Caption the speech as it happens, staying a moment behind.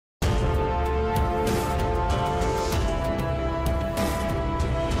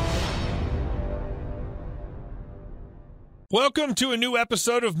Welcome to a new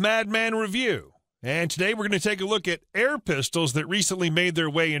episode of Madman Review. And today we're going to take a look at air pistols that recently made their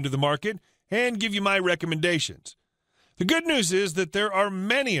way into the market and give you my recommendations. The good news is that there are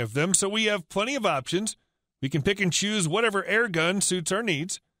many of them, so we have plenty of options. We can pick and choose whatever air gun suits our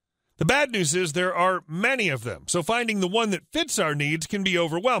needs. The bad news is there are many of them, so finding the one that fits our needs can be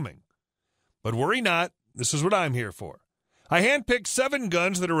overwhelming. But worry not, this is what I'm here for. I handpicked 7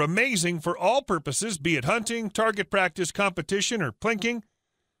 guns that are amazing for all purposes, be it hunting, target practice, competition, or plinking.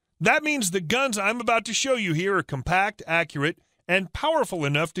 That means the guns I'm about to show you here are compact, accurate, and powerful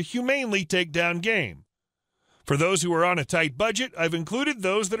enough to humanely take down game. For those who are on a tight budget, I've included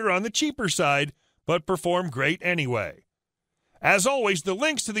those that are on the cheaper side, but perform great anyway. As always, the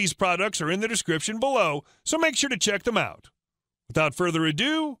links to these products are in the description below, so make sure to check them out. Without further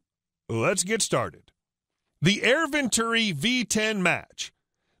ado, let's get started. The Air Venturi V10 Match.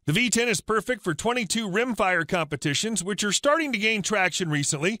 The V10 is perfect for .22 rimfire competitions, which are starting to gain traction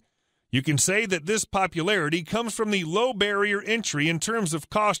recently. You can say that this popularity comes from the low barrier entry in terms of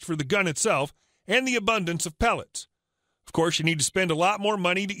cost for the gun itself and the abundance of pellets. Of course, you need to spend a lot more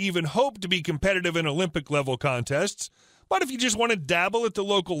money to even hope to be competitive in Olympic-level contests, but if you just want to dabble at the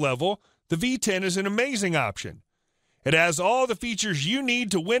local level, the V10 is an amazing option. It has all the features you need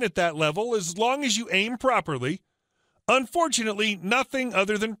to win at that level as long as you aim properly. Unfortunately, nothing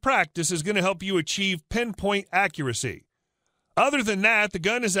other than practice is going to help you achieve pinpoint accuracy. Other than that, the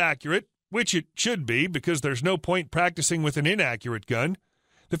gun is accurate, which it should be because there's no point practicing with an inaccurate gun.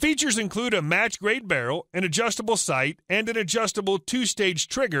 The features include a match-grade barrel, an adjustable sight, and an adjustable 2-stage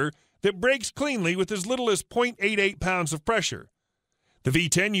trigger that breaks cleanly with as little as 0.88 pounds of pressure. The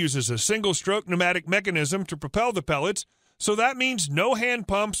V10 uses a single-stroke pneumatic mechanism to propel the pellets, so that means no hand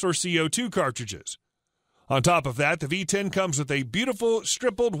pumps or CO2 cartridges. On top of that, the V10 comes with a beautiful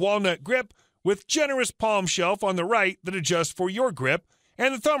stippled walnut grip with generous palm shelf on the right that adjusts for your grip,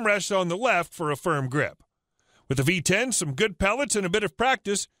 and the thumb rest on the left for a firm grip. With the V10, some good pellets, and a bit of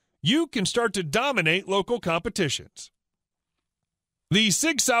practice, you can start to dominate local competitions. The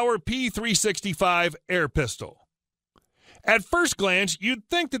Sig Sauer P365 Air Pistol. At first glance, you'd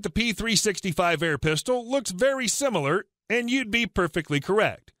think that the P365 air pistol looks very similar, and you'd be perfectly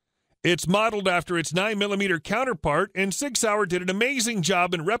correct. It's modeled after its 9mm counterpart, and Sig Sauer did an amazing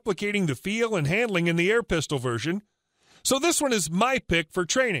job in replicating the feel and handling in the air pistol version, so this one is my pick for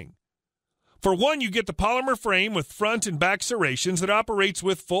training. For one, you get the polymer frame with front and back serrations that operates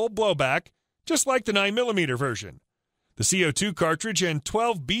with full blowback, just like the 9mm version. The CO2 cartridge and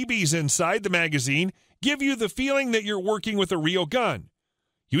 12 BBs inside the magazine give you the feeling that you're working with a real gun.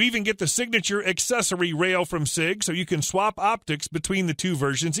 You even get the signature accessory rail from SIG so you can swap optics between the two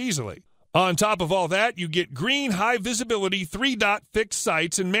versions easily. On top of all that, you get green high-visibility 3-dot fixed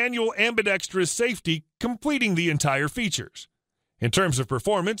sights and manual ambidextrous safety, completing the entire features. In terms of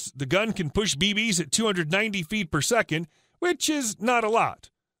performance, the gun can push BBs at 290 feet per second, which is not a lot.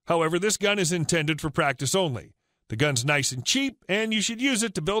 However, this gun is intended for practice only. The gun's nice and cheap, and you should use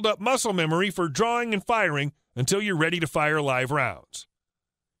it to build up muscle memory for drawing and firing until you're ready to fire live rounds.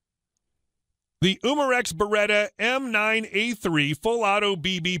 The Umarex Beretta M9A3 Full Auto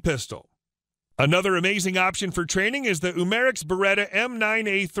BB Pistol. Another amazing option for training is the Umarex Beretta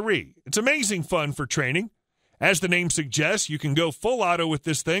M9A3. It's amazing fun for training. As the name suggests, you can go full auto with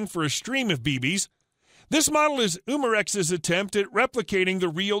this thing for a stream of BBs. This model is Umarex's attempt at replicating the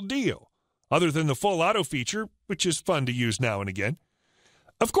real deal, other than the full auto feature, which is fun to use now and again.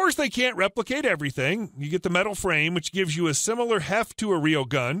 Of course, they can't replicate everything. You get the metal frame, which gives you a similar heft to a real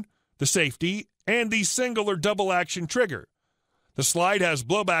gun, the safety, and the single or double action trigger. The slide has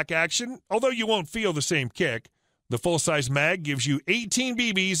blowback action, although you won't feel the same kick. The full-size mag gives you 18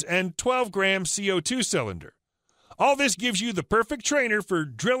 BBs and 12-gram CO2 cylinder. All this gives you the perfect trainer for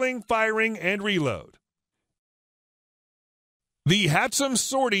drilling, firing, and reload. The Hatsom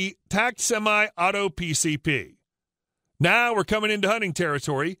Sortie Tact Semi-Auto PCP. Now we're coming into hunting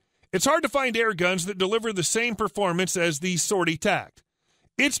territory. It's hard to find air guns that deliver the same performance as the Sortie Tact.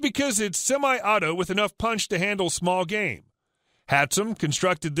 It's because it's semi-auto with enough punch to handle small game. Hatsom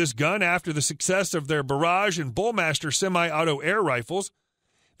constructed this gun after the success of their Barrage and Bullmaster semi-auto air rifles.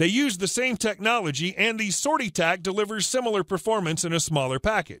 They used the same technology, and the Sortie Tact delivers similar performance in a smaller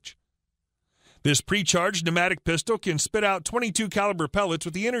package. This pre-charged pneumatic pistol can spit out .22 caliber pellets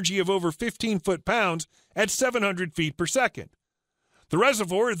with the energy of over 15 foot-pounds at 700 feet per second. The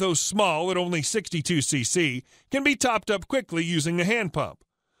reservoir, though small at only 62 cc, can be topped up quickly using a hand pump.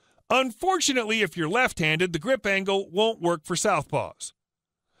 Unfortunately, if you're left-handed, the grip angle won't work for southpaws.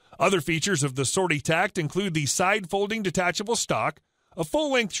 Other features of the Sortie Tact include the side-folding detachable stock, a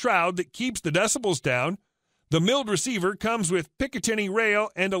full-length shroud that keeps the decibels down, The milled receiver comes with Picatinny rail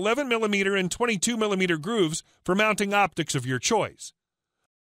and 11mm and 22mm grooves for mounting optics of your choice.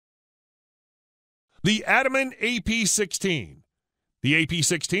 The Madman AP-16. The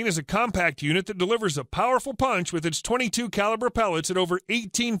AP-16 is a compact unit that delivers a powerful punch with its .22 caliber pellets at over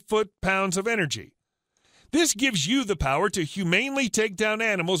 18 foot-pounds of energy. This gives you the power to humanely take down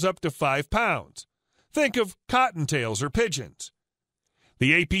animals up to 5 pounds. Think of cottontails or pigeons.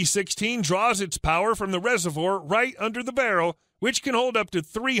 The AP-16 draws its power from the reservoir right under the barrel, which can hold up to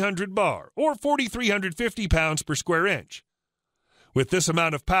 300 bar, or 4,350 pounds per square inch. With this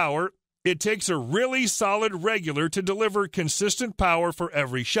amount of power, it takes a really solid regular to deliver consistent power for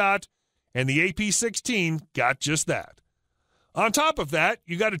every shot, and the AP-16 got just that. On top of that,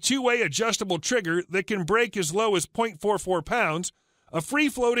 you got a two-way adjustable trigger that can break as low as 0.44 pounds, a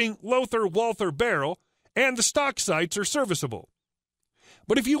free-floating Walther barrel, and the stock sights are serviceable.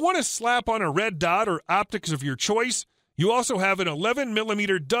 But if you want to slap on a red dot or optics of your choice, you also have an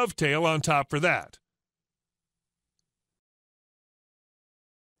 11mm dovetail on top for that.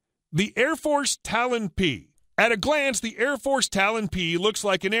 The Air Force Talon P. At a glance, the Air Force Talon P looks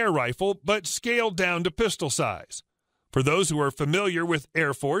like an air rifle, but scaled down to pistol size. For those who are familiar with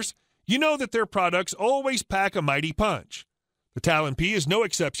Air Force, you know that their products always pack a mighty punch. The Talon P is no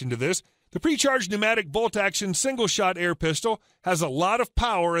exception to this. The precharged pneumatic bolt-action single-shot air pistol has a lot of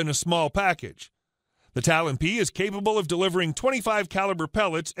power in a small package. The Talon P is capable of delivering .25 caliber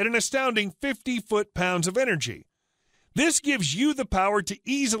pellets at an astounding 50 foot-pounds of energy. This gives you the power to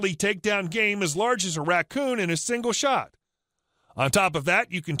easily take down game as large as a raccoon in a single shot. On top of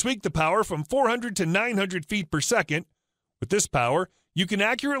that, you can tweak the power from 400 to 900 feet per second. With this power, you can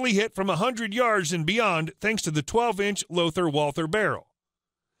accurately hit from 100 yards and beyond thanks to the 12-inch Walther barrel.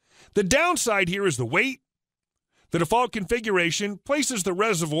 The downside here is the weight. The default configuration places the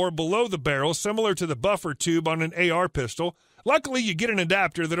reservoir below the barrel, similar to the buffer tube on an AR pistol. Luckily, you get an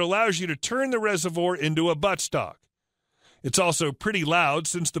adapter that allows you to turn the reservoir into a buttstock. It's also pretty loud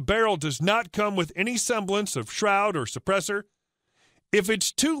since the barrel does not come with any semblance of shroud or suppressor. If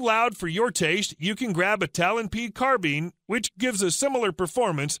it's too loud for your taste, you can grab a Talon P carbine, which gives a similar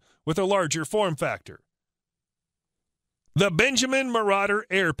performance with a larger form factor. The Benjamin Marauder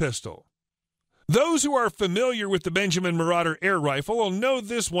Air Pistol. Those who are familiar with the Benjamin Marauder air rifle will know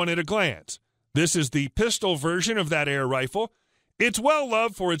this one at a glance. This is the pistol version of that air rifle. It's well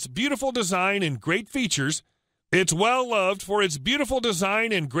loved for its beautiful design and great features. The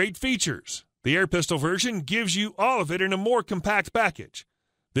air pistol version gives you all of it in a more compact package.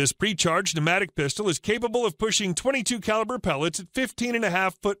 This pre-charged pneumatic pistol is capable of pushing .22 caliber pellets at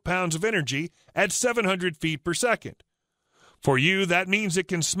 15.5 foot-pounds of energy at 700 feet per second. For you, that means it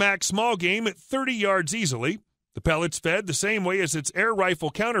can smack small game at 30 yards easily. The pellet's fed the same way as its air rifle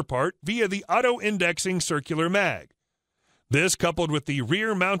counterpart via the auto-indexing circular mag. This, coupled with the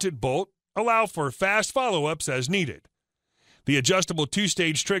rear-mounted bolt, allow for fast follow-ups as needed. The adjustable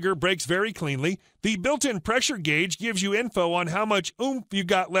two-stage trigger breaks very cleanly. The built-in pressure gauge gives you info on how much oomph you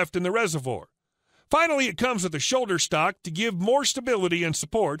got left in the reservoir. Finally, it comes with a shoulder stock to give more stability and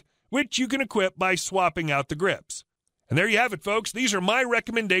support, which you can equip by swapping out the grips. And there you have it, folks. These are my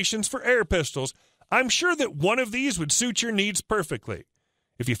recommendations for air pistols. I'm sure that one of these would suit your needs perfectly.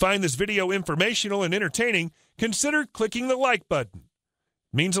 If you find this video informational and entertaining, consider clicking the like button.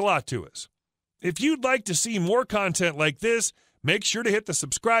 It means a lot to us. If you'd like to see more content like this, make sure to hit the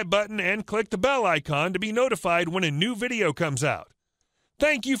subscribe button and click the bell icon to be notified when a new video comes out.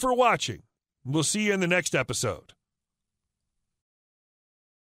 Thank you for watching. We'll see you in the next episode.